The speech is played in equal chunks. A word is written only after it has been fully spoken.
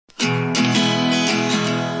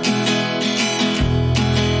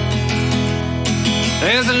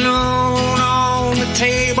There's a note on the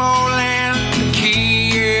table and the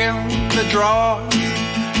key in the drawer.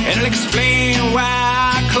 It'll explain why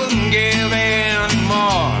I couldn't give in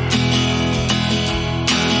more.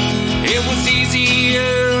 It was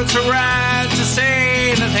easier to write, to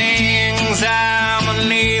say the things I'm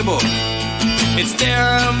unable. It's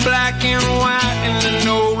there in black and white in the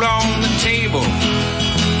note on the table.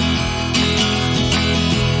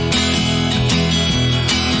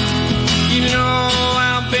 You know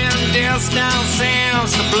I've been down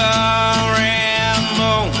since the blood red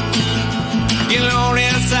moon. You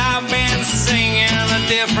notice I've been singing a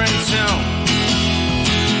different tune.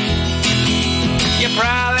 You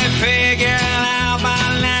probably figured out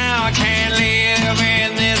by now I can't live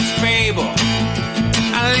in this fable.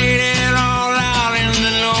 I laid it all out in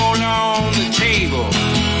the note on the table.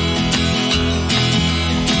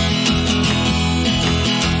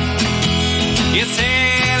 You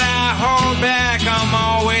said I hold back, I'm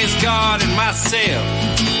always guarding myself.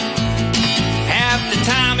 Half the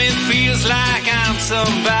time it feels like I'm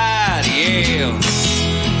somebody else.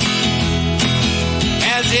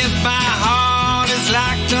 As if my heart is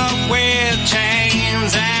locked up with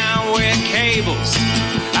chains and with cables.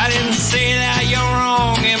 I didn't say that you're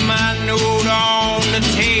wrong in my note on the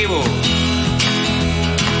table.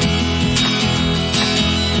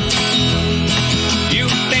 You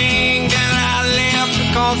think that I left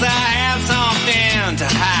because I have something to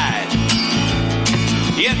hide.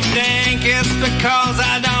 You think it's because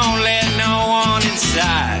I don't let no one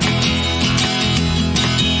inside.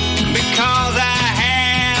 Because I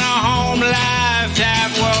had a home life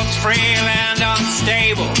that was frail and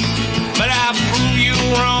unstable. But I prove you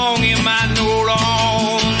wrong in my note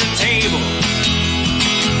on the table.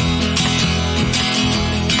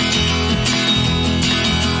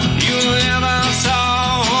 You never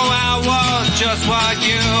saw who I was, just what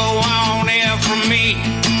you wanted from me.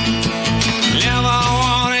 Never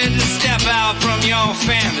wanted to step out from your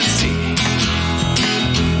fantasy.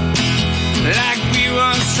 Like we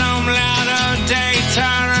were some latter-day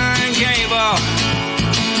Turner and Gable.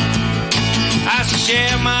 I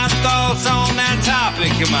share my thoughts on that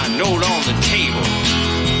topic in my note on the table.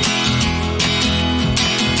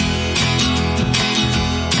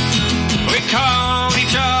 We called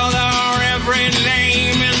each other every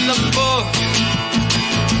name in the book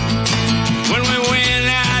when we went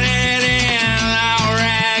at it in our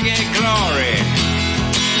ragged glory.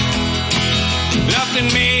 Nothing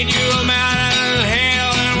made you a man in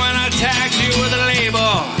hell, and when I tagged you with a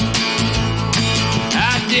label,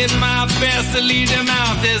 I did my best to lead them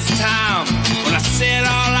out this time. When I said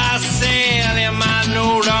all I said in my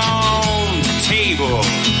note on the table.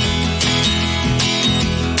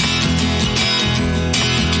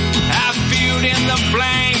 I filled in the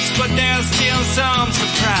blanks, but there's still some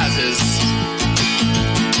surprises.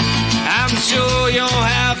 I'm sure you'll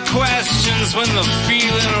have questions when the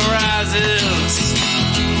feeling arises.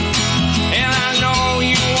 And I know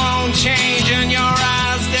you won't change, and your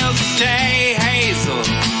eyes, they'll stay hazel.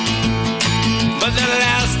 But the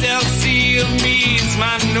last they'll see of me is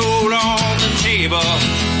my note on the table.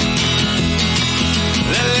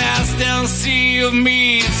 The last they'll see of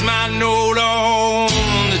me is my note on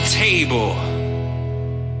the table.